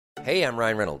Hey, I'm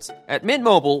Ryan Reynolds. At Mint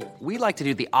Mobile, we like to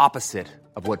do the opposite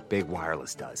of what Big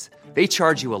Wireless does. They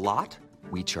charge you a lot,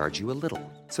 we charge you a little.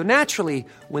 So naturally,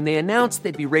 when they announced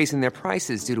they'd be raising their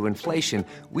prices due to inflation,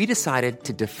 we decided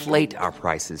to deflate our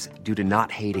prices due to not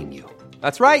hating you.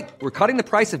 That's right. We're cutting the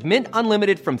price of Mint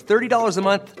Unlimited from $30 a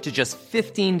month to just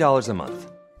 $15 a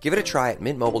month. Give it a try at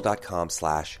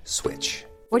mintmobile.com/switch.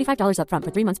 $45 up front for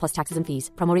 3 months plus taxes and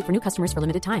fees. Promo rate for new customers for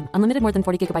limited time. Unlimited more than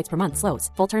 40 gigabytes per month. Slows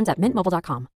full terms at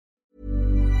mintmobile.com.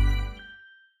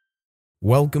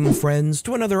 Welcome, friends,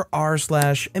 to another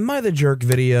rSlash Am I the Jerk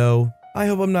video. I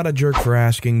hope I'm not a jerk for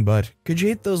asking, but could you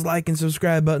hit those like and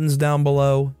subscribe buttons down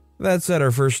below? That said,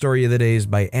 our first story of the day is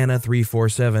by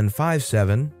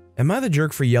Anna34757. Am I the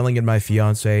jerk for yelling at my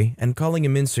fiancé and calling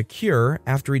him insecure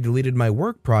after he deleted my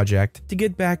work project to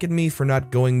get back at me for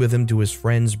not going with him to his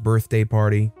friend's birthday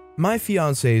party? My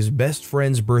fiancé's best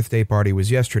friend's birthday party was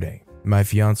yesterday. My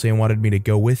fiancé wanted me to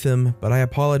go with him, but I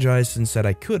apologized and said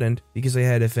I couldn't because I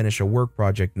had to finish a work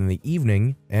project in the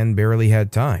evening and barely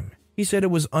had time. He said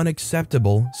it was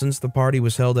unacceptable since the party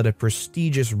was held at a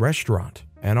prestigious restaurant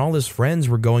and all his friends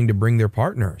were going to bring their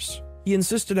partners. He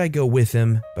insisted I go with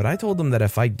him, but I told him that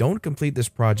if I don't complete this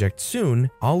project soon,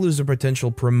 I'll lose a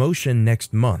potential promotion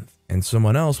next month and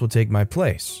someone else will take my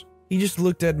place. He just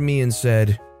looked at me and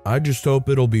said, "I just hope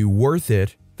it'll be worth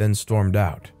it," then stormed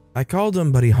out. I called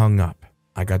him, but he hung up.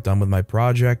 I got done with my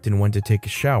project and went to take a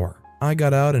shower. I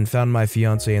got out and found my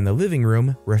fiancé in the living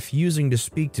room, refusing to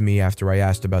speak to me after I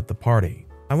asked about the party.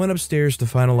 I went upstairs to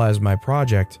finalize my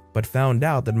project, but found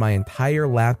out that my entire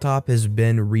laptop has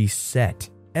been reset.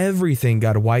 Everything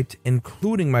got wiped,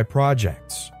 including my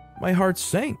projects. My heart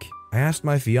sank. I asked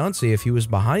my fiancé if he was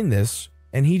behind this,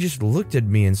 and he just looked at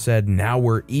me and said, "Now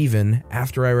we're even,"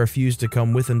 after I refused to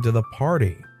come with him to the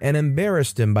party, and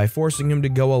embarrassed him by forcing him to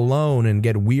go alone and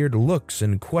get weird looks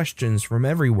and questions from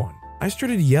everyone. I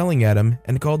started yelling at him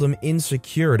and called him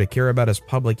insecure to care about his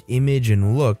public image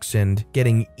and looks and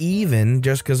getting even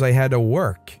just because I had to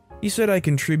work. He said I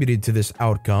contributed to this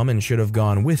outcome and should have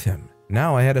gone with him.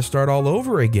 Now I had to start all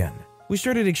over again. We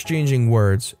started exchanging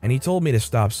words, and he told me to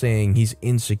stop saying he's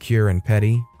insecure and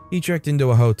petty. He checked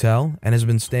into a hotel and has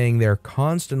been staying there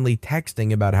constantly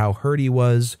texting about how hurt he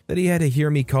was that he had to hear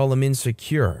me call him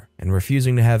insecure and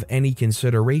refusing to have any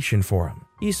consideration for him.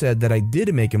 He said that I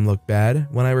did make him look bad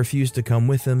when I refused to come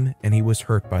with him and he was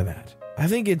hurt by that. I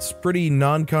think it's pretty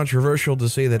non-controversial to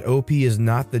say that OP is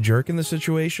not the jerk in the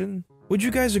situation. Would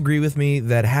you guys agree with me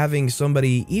that having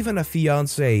somebody, even a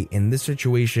fiancé, in this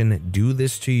situation do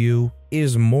this to you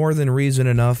is more than reason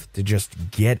enough to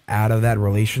just get out of that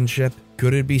relationship?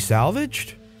 Could it be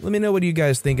salvaged? Let me know what you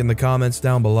guys think in the comments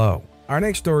down below. Our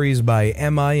next story is by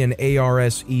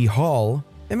AmITheAhole.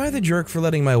 Am I the jerk for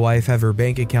letting my wife have her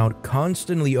bank account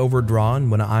constantly overdrawn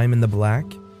when I'm in the black?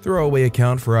 Throwaway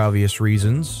account for obvious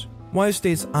reasons. Wife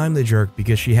states I'm the jerk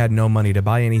because she had no money to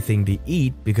buy anything to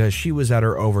eat because she was at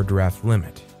her overdraft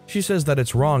limit. She says that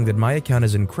it's wrong that my account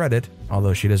is in credit,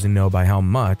 although she doesn't know by how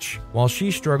much, while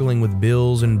she's struggling with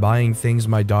bills and buying things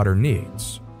my daughter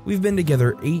needs. We've been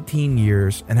together 18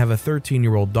 years and have a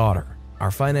 13-year-old daughter. Our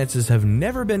finances have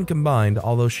never been combined,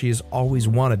 although she has always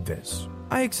wanted this.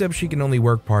 I accept she can only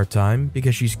work part-time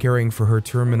because she's caring for her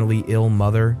terminally ill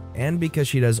mother and because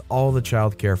she does all the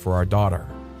childcare for our daughter.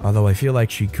 Although I feel like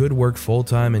she could work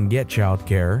full-time and get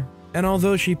childcare. And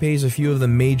although she pays a few of the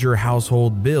major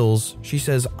household bills, she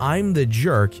says I'm the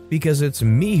jerk because it's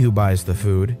me who buys the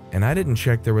food and I didn't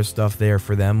check there was stuff there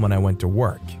for them when I went to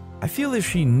work. I feel if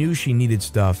she knew she needed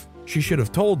stuff, she should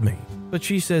have told me. But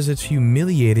she says it's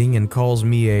humiliating and calls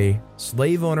me a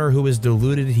slave owner who is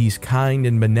deluded he's kind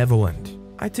and benevolent.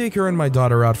 I take her and my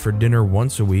daughter out for dinner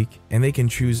once a week and they can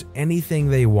choose anything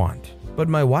they want. But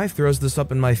my wife throws this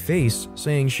up in my face,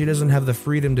 saying she doesn't have the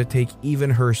freedom to take even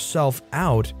herself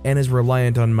out and is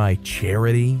reliant on my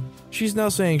charity. She's now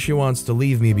saying she wants to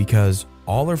leave me because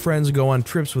all her friends go on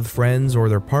trips with friends or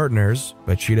their partners,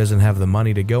 but she doesn't have the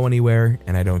money to go anywhere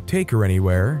and I don't take her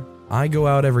anywhere. I go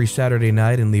out every Saturday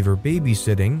night and leave her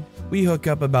babysitting. We hook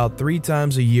up about 3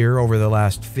 times a year over the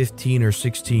last 15 or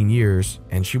 16 years,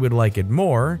 and she would like it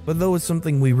more, but though it's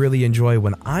something we really enjoy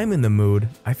when I'm in the mood,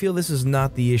 I feel this is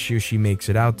not the issue she makes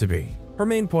it out to be. Her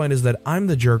main point is that I'm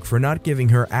the jerk for not giving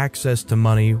her access to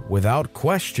money without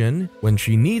question when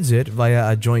she needs it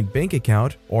via a joint bank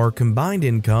account or combined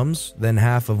incomes, then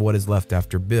half of what is left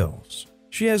after bills.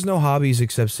 She has no hobbies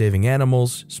except saving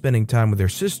animals, spending time with her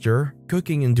sister,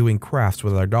 cooking and doing crafts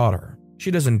with our daughter.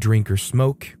 She doesn't drink or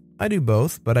smoke. I do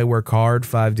both, but I work hard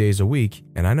 5 days a week,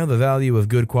 and I know the value of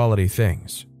good quality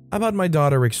things. I bought my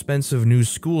daughter expensive new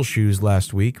school shoes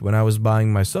last week when I was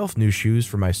buying myself new shoes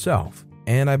for myself.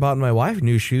 And I bought my wife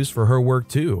new shoes for her work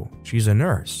too. She's a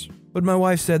nurse. But my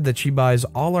wife said that she buys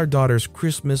all our daughters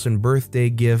Christmas and birthday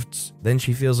gifts, then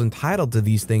she feels entitled to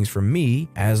these things from me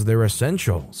as they're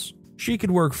essentials. She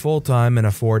could work full-time and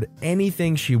afford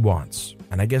anything she wants,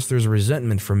 and I guess there's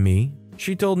resentment from me.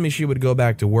 She told me she would go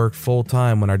back to work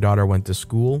full-time when our daughter went to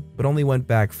school, but only went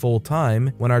back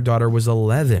full-time when our daughter was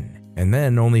 11, and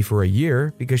then only for a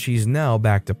year because she's now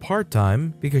back to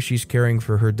part-time because she's caring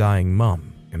for her dying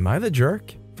mom. Am I the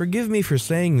jerk? Forgive me for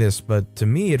saying this, but to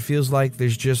me it feels like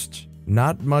there's just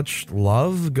not much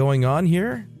love going on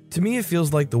here. To me it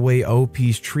feels like the way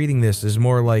OP's treating this is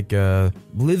more like a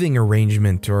living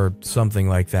arrangement or something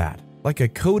like that. Like a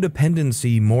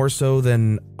codependency more so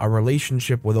than a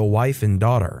relationship with a wife and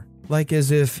daughter. Like as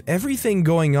if everything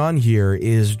going on here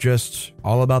is just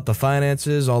all about the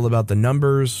finances, all about the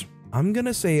numbers. I'm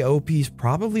gonna say OP's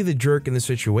probably the jerk in the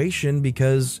situation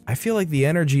because I feel like the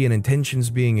energy and intentions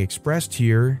being expressed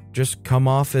here just come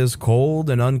off as cold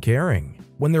and uncaring.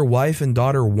 When their wife and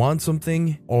daughter want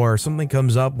something, or something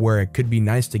comes up where it could be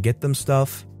nice to get them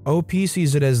stuff, OP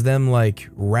sees it as them like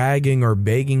ragging or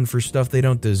begging for stuff they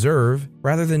don't deserve,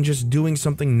 rather than just doing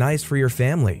something nice for your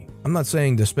family. I'm not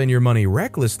saying to spend your money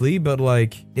recklessly, but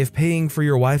like, if paying for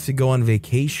your wife to go on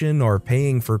vacation or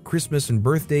paying for Christmas and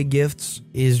birthday gifts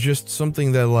is just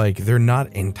something that like they're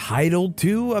not entitled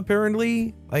to,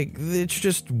 apparently, like it's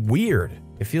just weird.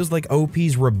 It feels like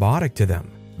OP's robotic to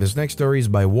them. This next story is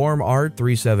by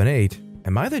WarmArt378.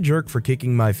 Am I the jerk for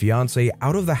kicking my fiance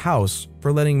out of the house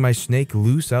for letting my snake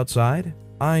loose outside?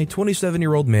 I,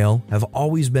 27-year-old male, have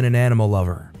always been an animal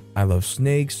lover. I love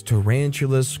snakes,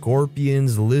 tarantulas,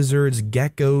 scorpions, lizards,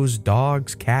 geckos,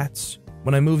 dogs, cats.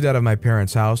 When I moved out of my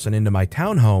parents' house and into my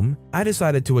townhome, I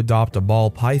decided to adopt a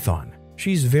ball python.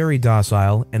 She's very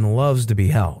docile and loves to be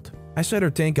held. I set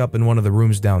her tank up in one of the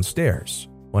rooms downstairs.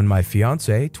 When my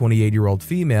fiance, 28-year-old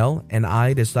female, and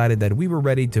I decided that we were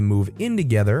ready to move in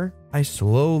together, I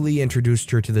slowly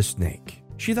introduced her to the snake.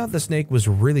 She thought the snake was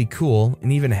really cool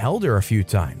and even held her a few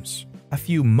times. A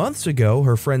few months ago,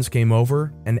 her friends came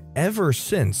over, and ever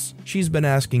since, she's been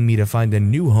asking me to find a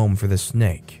new home for the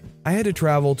snake. I had to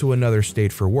travel to another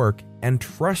state for work and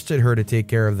trusted her to take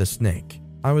care of the snake.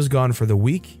 I was gone for the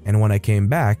week, and when I came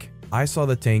back, I saw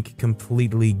the tank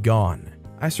completely gone.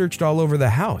 I searched all over the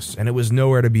house and it was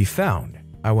nowhere to be found.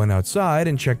 I went outside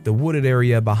and checked the wooded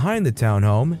area behind the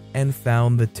townhome and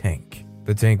found the tank.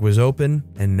 The tank was open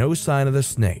and no sign of the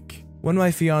snake. When my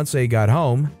fiance got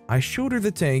home, I showed her the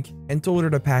tank and told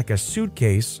her to pack a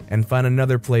suitcase and find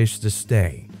another place to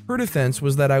stay. Her defense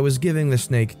was that I was giving the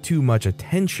snake too much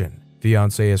attention.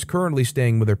 Fiance is currently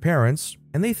staying with her parents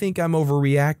and they think I'm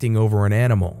overreacting over an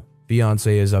animal.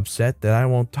 Fiance is upset that I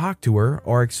won't talk to her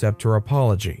or accept her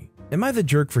apology. Am I the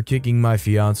jerk for kicking my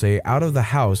fiance out of the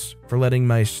house for letting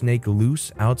my snake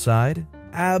loose outside?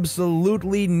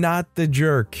 Absolutely not the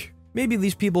jerk. Maybe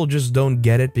these people just don't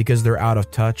get it because they're out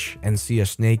of touch and see a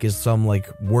snake as some like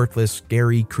worthless,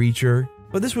 scary creature.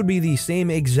 But this would be the same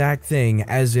exact thing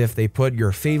as if they put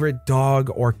your favorite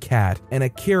dog or cat in a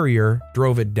carrier,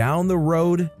 drove it down the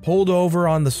road, pulled over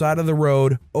on the side of the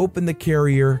road, opened the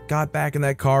carrier, got back in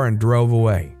that car and drove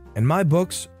away. In my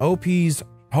books, OP's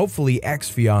hopefully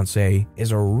ex-fiance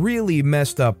is a really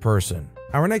messed up person.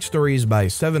 Our next story is by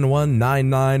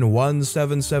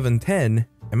 7199177710.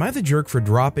 Am I the jerk for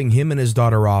dropping him and his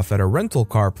daughter off at a rental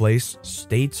car place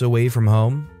states away from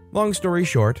home? Long story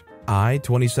short, I,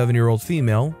 27-year-old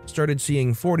female, started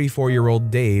seeing 44-year-old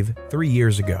Dave 3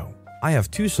 years ago. I have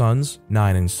 2 sons,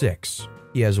 9 and 6.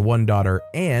 He has 1 daughter,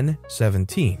 Anne,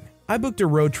 17. I booked a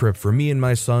road trip for me and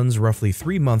my sons roughly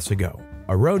 3 months ago.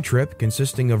 A road trip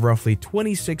consisting of roughly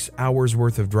 26 hours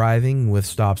worth of driving with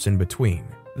stops in between.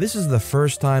 This is the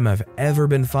first time I've ever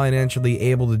been financially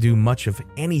able to do much of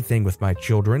anything with my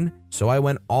children, so I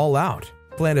went all out.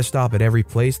 Planned to stop at every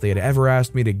place they had ever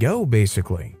asked me to go,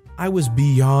 basically. I was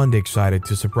beyond excited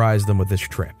to surprise them with this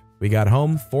trip. We got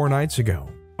home 4 nights ago.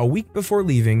 A week before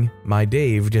leaving, my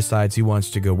Dave decides he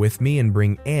wants to go with me and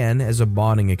bring Anne as a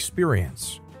bonding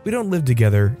experience. We don't live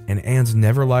together, and Anne's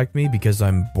never liked me because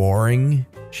I'm boring.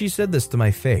 She said this to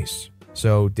my face.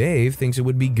 So Dave thinks it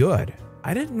would be good.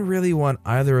 I didn't really want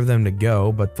either of them to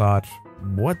go, but thought,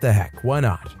 what the heck, why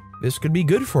not? This could be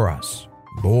good for us.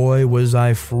 Boy, was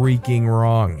I freaking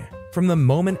wrong. From the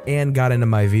moment Anne got into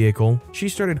my vehicle, she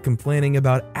started complaining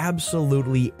about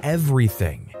absolutely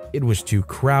everything. It was too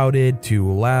crowded,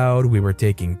 too loud, we were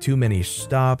taking too many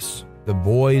stops. The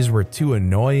boys were too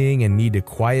annoying and need to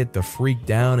quiet the freak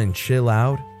down and chill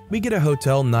out. We get a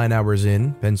hotel 9 hours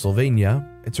in, Pennsylvania.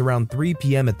 It's around 3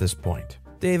 p.m. at this point.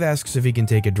 Dave asks if he can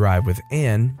take a drive with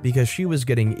Anne because she was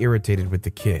getting irritated with the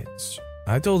kids.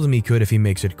 I told him he could if he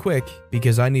makes it quick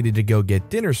because I needed to go get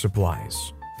dinner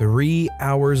supplies. 3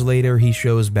 hours later, he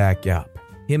shows back up.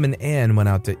 Him and Anne went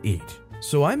out to eat.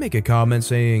 So I make a comment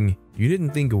saying, "You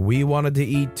didn't think we wanted to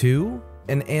eat too?"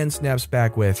 And Anne snaps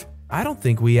back with, "I don't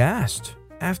think we asked."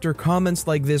 After comments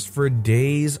like this for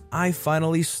days, I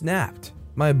finally snapped.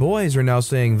 My boys are now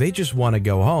saying they just want to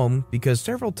go home because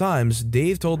several times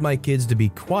Dave told my kids to be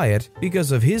quiet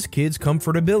because of his kids'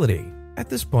 comfortability. At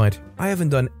this point, I haven't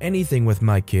done anything with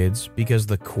my kids because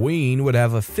the queen would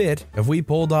have a fit if we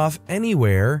pulled off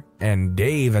anywhere, and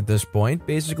Dave at this point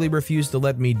basically refused to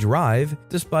let me drive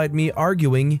despite me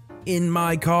arguing in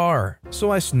my car.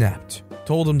 So I snapped,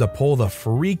 told him to pull the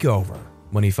freak over.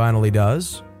 When he finally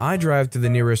does, I drive to the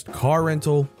nearest car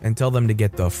rental and tell them to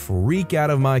get the freak out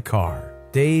of my car.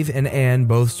 Dave and Anne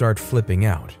both start flipping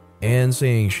out. Anne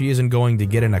saying she isn't going to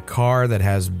get in a car that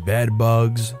has bed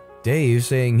bugs. Dave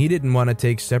saying he didn't want to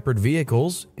take separate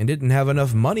vehicles and didn't have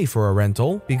enough money for a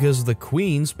rental because the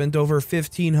queen spent over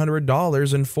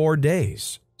 $1,500 in 4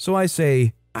 days. So I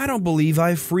say, "I don't believe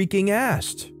I freaking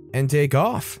asked," and take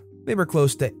off. They were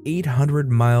close to 800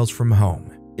 miles from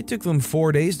home. It took them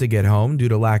 4 days to get home due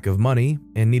to lack of money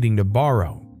and needing to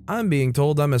borrow. I'm being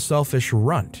told I'm a selfish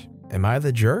runt. Am I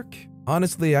the jerk?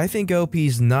 Honestly, I think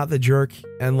OP's not the jerk,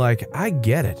 and I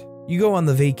get it. You go on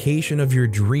the vacation of your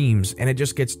dreams and it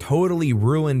just gets totally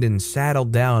ruined and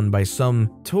saddled down by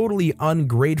some totally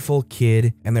ungrateful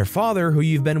kid, and their father, who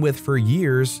you've been with for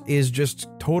years, is just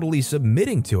totally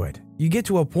submitting to it. You get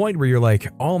to a point where you're like,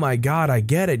 "Oh my god, I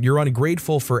get it. You're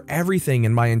ungrateful for everything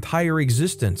in my entire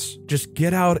existence. Just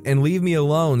get out and leave me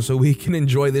alone so we can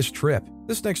enjoy this trip."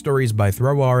 This next story is by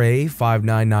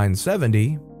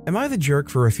ThrowRA59970. Am I the jerk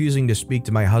for refusing to speak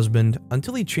to my husband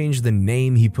until he changed the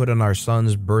name he put on our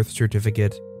son's birth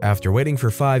certificate? After waiting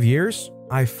for 5 years,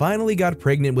 I finally got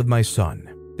pregnant with my son.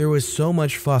 There was so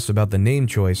much fuss about the name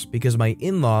choice because my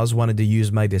in-laws wanted to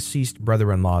use my deceased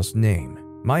brother-in-law's name.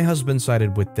 My husband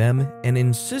sided with them and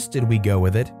insisted we go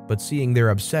with it, but seeing their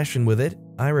obsession with it,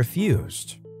 I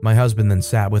refused. My husband then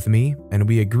sat with me and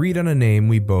we agreed on a name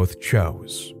we both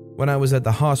chose. When I was at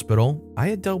the hospital, I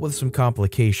had dealt with some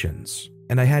complications,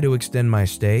 and I had to extend my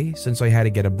stay since I had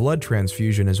to get a blood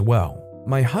transfusion as well.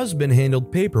 My husband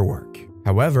handled paperwork.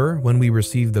 However, when we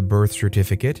received the birth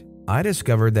certificate, I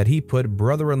discovered that he put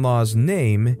brother-in-law's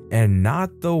name and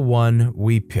not the one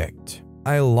we picked.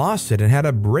 I lost it and had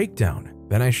a breakdown.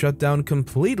 Then I shut down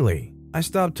completely. I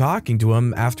stopped talking to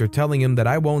him after telling him that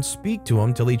I won't speak to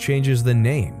him till he changes the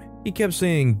name. He kept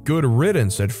saying good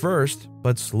riddance at first,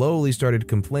 but slowly started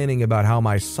complaining about how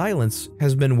my silence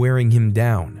has been wearing him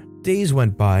down. Days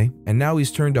went by, and now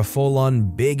he's turned to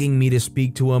full-on begging me to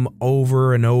speak to him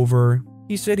over and over.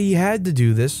 He said he had to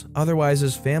do this, otherwise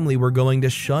his family were going to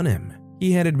shun him.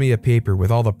 He handed me a paper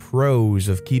with all the pros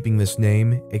of keeping this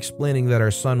name, explaining that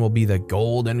our son will be the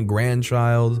golden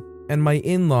grandchild, and my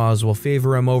in-laws will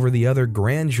favor him over the other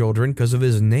grandchildren because of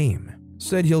his name.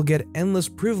 Said he'll get endless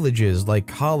privileges like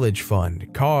college fund,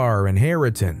 car,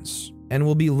 inheritance, and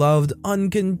will be loved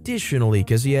unconditionally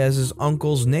because he has his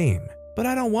uncle's name. But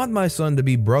I don't want my son to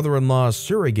be brother-in-law's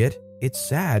surrogate. It's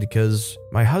sad because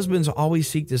my husband's always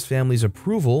seeked his family's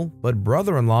approval, but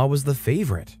brother-in-law was the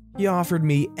favorite. He offered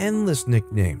me endless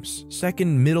nicknames,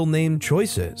 second middle name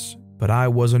choices, but I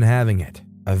wasn't having it.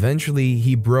 Eventually,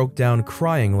 he broke down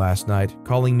crying last night,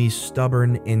 calling me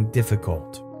stubborn and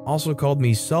difficult. Also called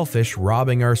me selfish,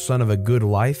 robbing our son of a good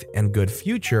life and good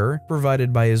future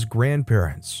provided by his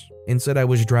grandparents, and said I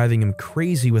was driving him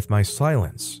crazy with my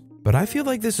silence. But I feel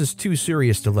like this is too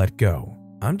serious to let go.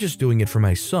 I'm just doing it for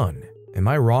my son. Am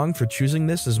I wrong for choosing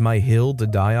this as my hill to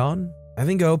die on? I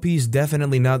think OP's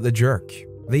definitely not the jerk.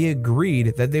 They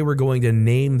agreed that they were going to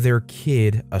name their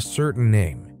kid a certain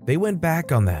name. They went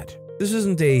back on that. This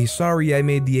isn't a "sorry I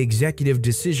made the executive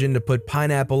decision to put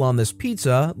pineapple on this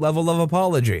pizza" level of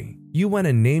apology. You went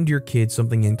and named your kid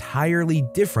something entirely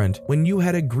different when you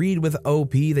had agreed with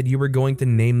OP that you were going to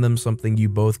name them something you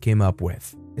both came up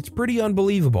with. It's pretty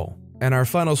unbelievable. And our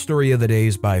final story of the day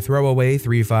is by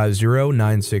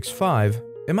Throwaway350965.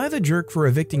 Am I the jerk for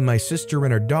evicting my sister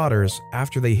and her daughters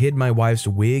after they hid my wife's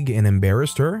wig and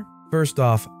embarrassed her? First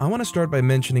off, I want to start by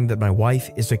mentioning that my wife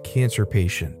is a cancer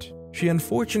patient. She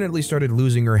unfortunately started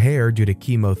losing her hair due to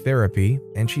chemotherapy,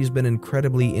 and she's been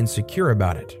incredibly insecure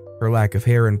about it, her lack of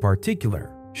hair in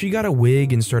particular. She got a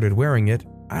wig and started wearing it.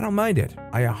 I don't mind it.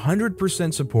 I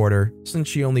 100% support her since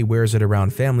she only wears it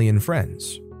around family and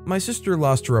friends. My sister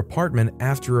lost her apartment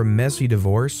after a messy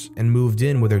divorce and moved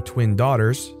in with her twin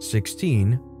daughters,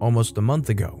 16, almost a month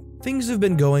ago. Things have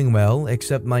been going well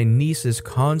except my niece's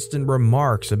constant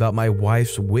remarks about my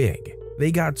wife's wig.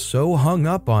 They got so hung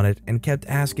up on it and kept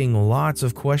asking lots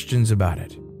of questions about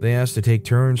it. They asked to take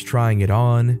turns trying it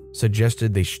on,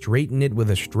 suggested they straighten it with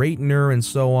a straightener and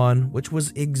so on, which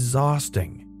was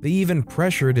exhausting. They even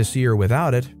pressured to see her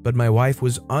without it, but my wife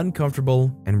was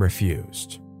uncomfortable and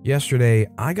refused. Yesterday,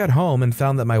 I got home and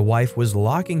found that my wife was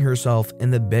locking herself in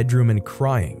the bedroom and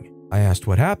crying. I asked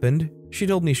what happened. She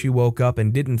told me she woke up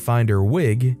and didn't find her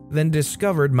wig, then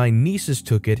discovered my nieces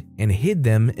took it and hid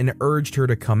them and urged her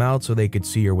to come out so they could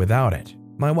see her without it.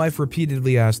 My wife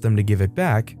repeatedly asked them to give it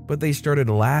back, but they started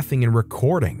laughing and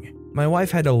recording. My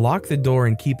wife had to lock the door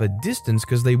and keep a distance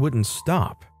because they wouldn't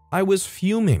stop. I was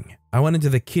fuming. I went into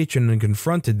the kitchen and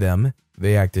confronted them.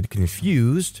 They acted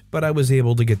confused, but I was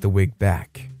able to get the wig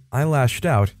back. I lashed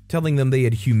out, telling them they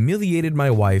had humiliated my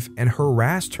wife and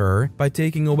harassed her by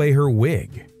taking away her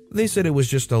wig. They said it was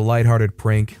just a lighthearted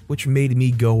prank, which made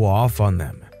me go off on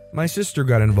them. My sister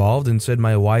got involved and said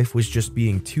my wife was just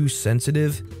being too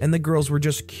sensitive and the girls were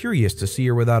just curious to see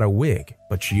her without a wig,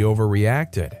 but she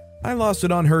overreacted. I lost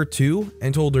it on her too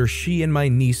and told her she and my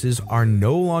nieces are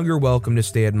no longer welcome to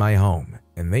stay at my home,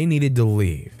 and they needed to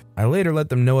leave. I later let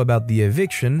them know about the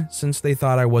eviction since they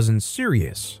thought I wasn't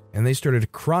serious, and they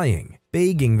started crying,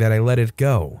 begging that I let it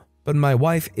go. But my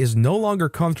wife is no longer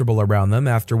comfortable around them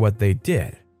after what they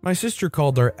did. My sister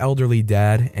called our elderly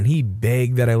dad and he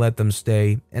begged that I let them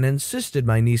stay and insisted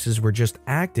my nieces were just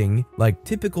acting like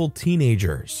typical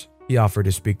teenagers. He offered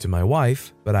to speak to my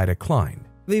wife, but I declined.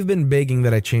 They've been begging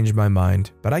that I change my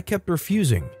mind, but I kept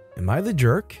refusing. Am I the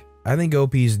jerk? I think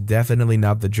OP's definitely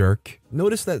not the jerk.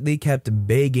 Notice that they kept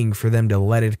begging for them to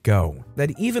let it go.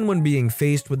 That even when being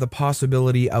faced with the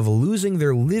possibility of losing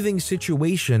their living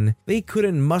situation, they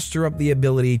couldn't muster up the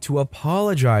ability to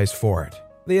apologize for it.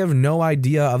 They have no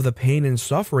idea of the pain and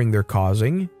suffering they're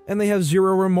causing, and they have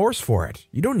zero remorse for it.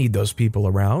 You don't need those people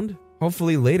around.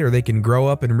 Hopefully later they can grow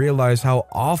up and realize how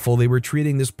awful they were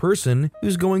treating this person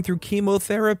who's going through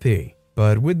chemotherapy.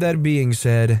 But with that being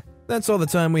said, that's all the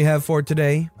time we have for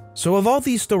today. So of all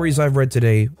these stories I've read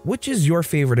today, which is your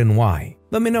favorite and why?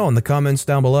 Let me know in the comments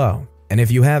down below. And if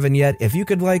you haven't yet, if you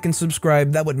could like and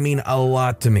subscribe, that would mean a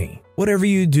lot to me. Whatever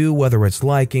you do, whether it's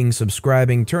liking,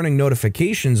 subscribing, turning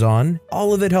notifications on,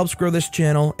 all of it helps grow this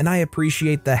channel and I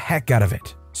appreciate the heck out of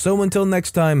it. So until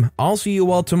next time, I'll see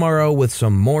you all tomorrow with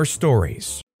some more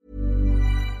stories.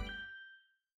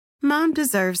 Mom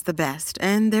deserves the best,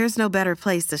 and there's no better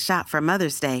place to shop for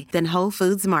Mother's Day than Whole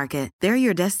Foods Market. They're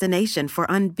your destination for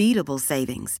unbeatable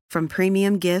savings, from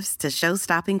premium gifts to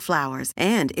show-stopping flowers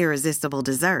and irresistible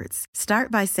desserts. Start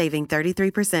by saving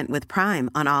 33% with Prime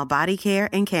on all body care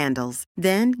and candles.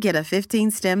 Then get a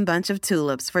 15-stem bunch of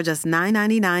tulips for just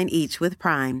 $9.99 each with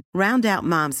Prime. Round out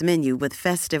Mom's menu with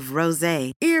festive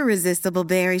rosé, irresistible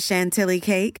berry chantilly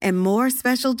cake, and more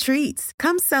special treats.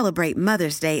 Come celebrate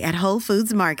Mother's Day at Whole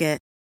Foods Market.